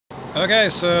Okay,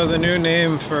 so the new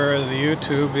name for the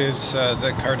YouTube is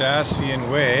The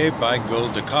Cardassian Way by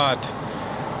Gul Dukat.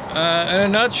 In a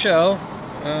nutshell,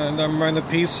 and I'm wearing the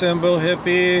peace symbol,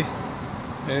 hippie.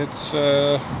 It's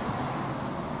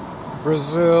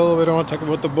Brazil. We don't want to talk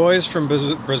about the boys from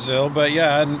Brazil, but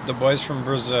yeah, the boys from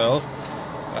Brazil.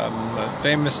 A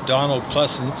famous Donald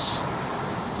Pleasance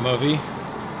movie.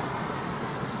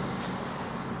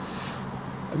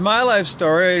 In my life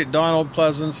story, Donald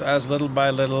Pleasance, as little by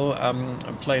little,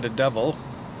 played a devil.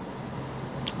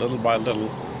 Little by little,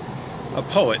 a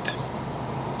poet.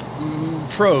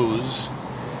 Prose.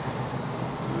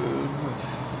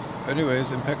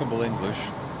 Anyways, impeccable English.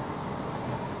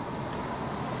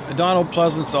 Donald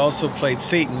Pleasance also played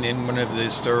Satan in one of the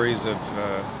stories of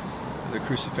the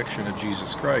crucifixion of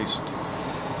Jesus Christ.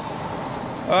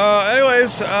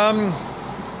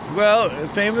 Well,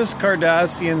 famous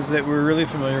Cardassians that we're really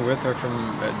familiar with are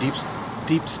from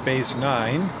Deep Space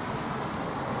Nine,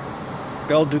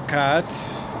 Gul Dukat,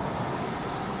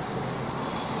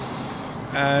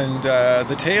 and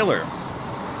the Tailor.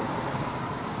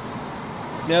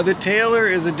 Now, the Tailor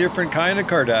is a different kind of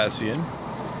Cardassian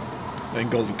than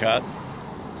Gul Dukat.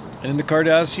 And in the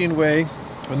Cardassian way,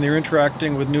 when they're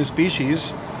interacting with new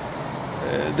species,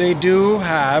 they do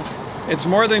have, it's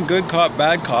more than good cop,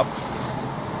 bad cop.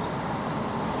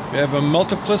 We have a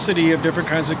multiplicity of different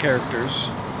kinds of characters,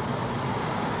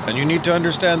 and you need to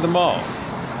understand them all,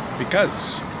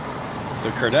 because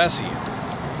they're Cardassian.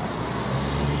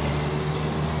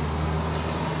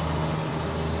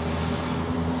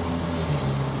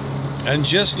 And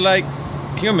just like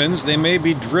humans, they may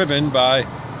be driven by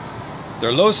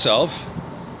their low self.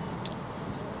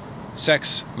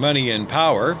 Sex, money, and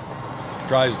power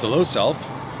drives the low self.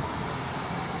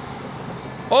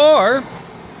 Or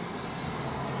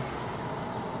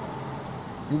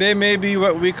they may be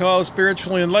what we call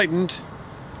spiritually enlightened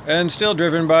and still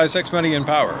driven by sex, money, and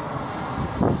power.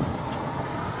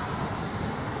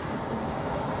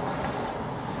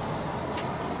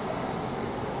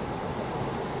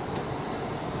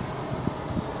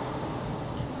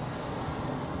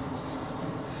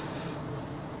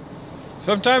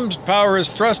 Sometimes power is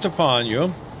thrust upon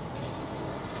you,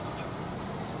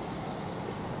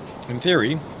 in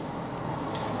theory,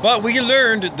 but we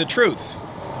learned the truth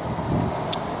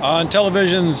on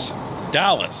television's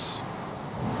Dallas,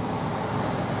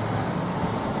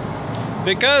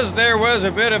 because there was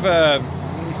a bit of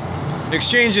a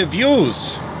exchange of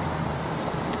views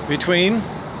between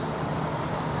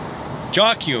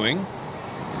Jock Ewing,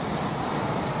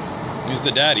 who's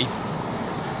the daddy,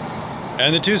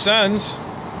 and the two sons,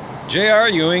 J.R.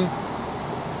 Ewing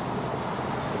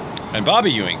and Bobby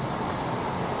Ewing.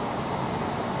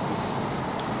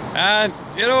 And,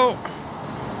 you know,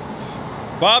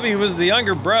 Bobby was the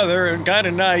younger brother and kind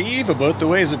of naive about the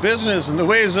ways of business and the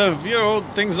ways of, you know,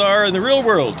 things are in the real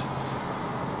world.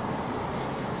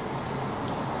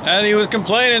 And he was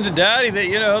complaining to Daddy that,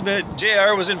 you know, that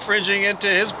JR was infringing into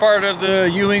his part of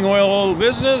the Ewing oil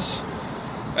business.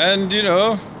 And, you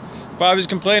know, Bobby's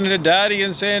complaining to Daddy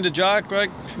and saying to Jock,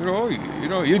 like, you know,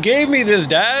 you gave me this,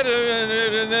 Dad,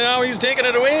 and now he's taking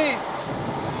it away.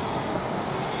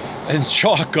 And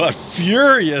Jock got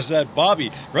furious at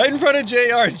Bobby right in front of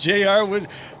JR. JR was,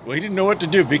 well, he didn't know what to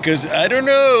do, because I don't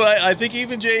know. I think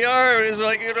even JR is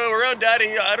like, you know, around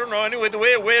Daddy. I don't know. Anyway, the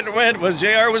way it went was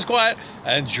JR was quiet,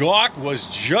 and Jock was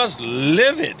just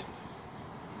livid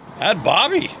at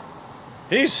Bobby.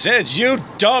 He said, "You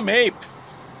dumb ape.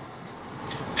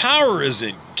 Power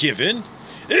isn't given,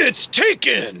 it's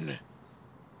taken."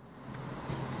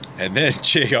 And then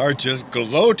JR just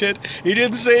gloated. He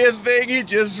didn't say a thing. He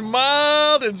just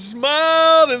smiled and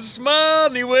smiled and smiled,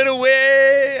 and he went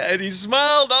away. And he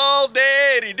smiled all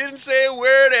day, and he didn't say a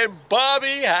word. And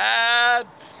Bobby had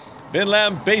been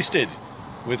lambasted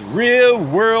with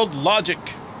real-world logic.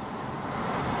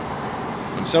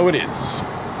 And so it is.